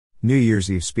New Year's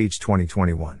Eve Speech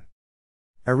 2021.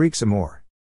 Eric Zemmour.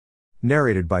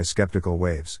 Narrated by Skeptical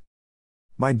Waves.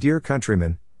 My dear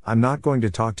countrymen, I'm not going to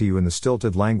talk to you in the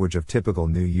stilted language of typical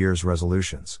New Year's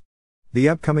resolutions. The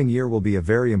upcoming year will be a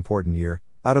very important year,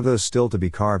 out of those still to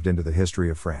be carved into the history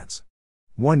of France.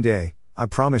 One day, I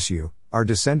promise you, our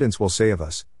descendants will say of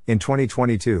us, in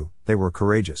 2022, they were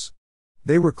courageous.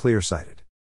 They were clear-sighted.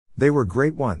 They were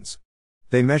great ones.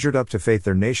 They measured up to faith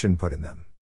their nation put in them.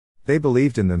 They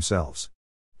believed in themselves.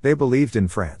 They believed in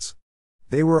France.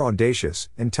 They were audacious,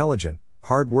 intelligent,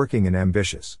 hard-working and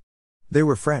ambitious. They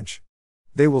were French.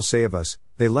 They will say of us,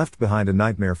 they left behind a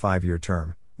nightmare 5-year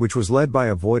term, which was led by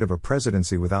a void of a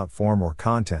presidency without form or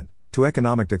content, to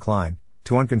economic decline,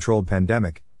 to uncontrolled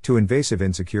pandemic, to invasive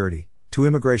insecurity, to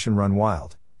immigration run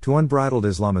wild, to unbridled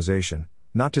Islamization,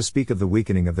 not to speak of the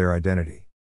weakening of their identity.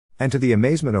 And to the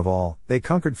amazement of all, they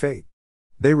conquered fate.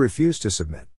 They refused to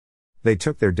submit. They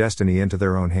took their destiny into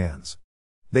their own hands.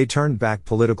 They turned back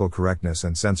political correctness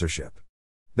and censorship.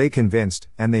 They convinced,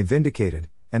 and they vindicated,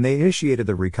 and they initiated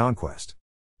the reconquest.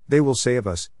 They will say of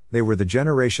us, they were the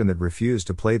generation that refused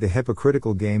to play the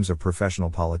hypocritical games of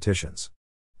professional politicians.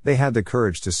 They had the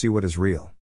courage to see what is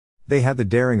real. They had the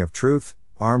daring of truth,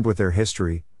 armed with their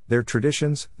history, their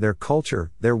traditions, their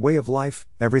culture, their way of life,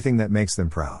 everything that makes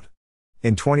them proud.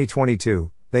 In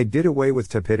 2022, they did away with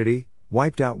tepidity,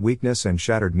 wiped out weakness and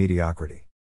shattered mediocrity.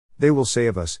 They will say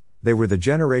of us, they were the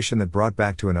generation that brought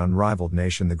back to an unrivaled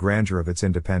nation the grandeur of its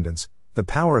independence, the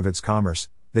power of its commerce,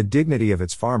 the dignity of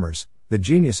its farmers, the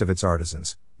genius of its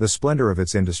artisans, the splendor of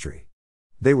its industry.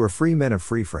 They were free men of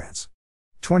free France.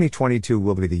 2022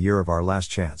 will be the year of our last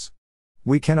chance.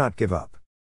 We cannot give up.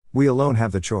 We alone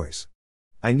have the choice.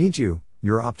 I need you,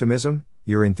 your optimism,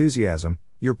 your enthusiasm,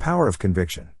 your power of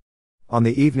conviction. On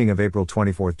the evening of April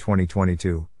 24,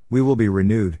 2022, we will be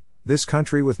renewed, this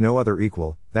country with no other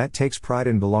equal, that takes pride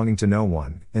in belonging to no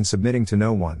one, in submitting to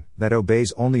no one, that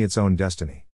obeys only its own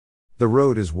destiny. The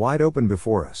road is wide open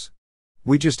before us.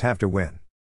 We just have to win.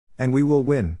 And we will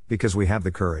win, because we have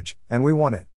the courage, and we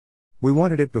want it. We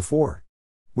wanted it before.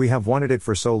 We have wanted it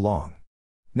for so long.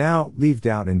 Now, leave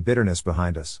doubt and bitterness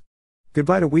behind us.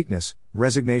 Goodbye to weakness,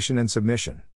 resignation and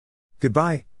submission.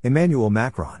 Goodbye, Emmanuel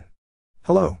Macron.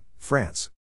 Hello, France.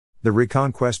 The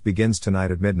reconquest begins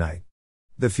tonight at midnight.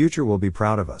 The future will be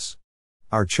proud of us.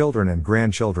 Our children and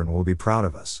grandchildren will be proud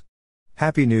of us.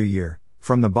 Happy New Year,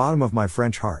 from the bottom of my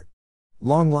French heart.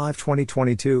 Long live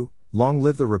 2022, long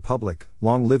live the Republic,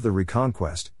 long live the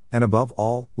reconquest, and above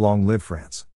all, long live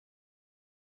France.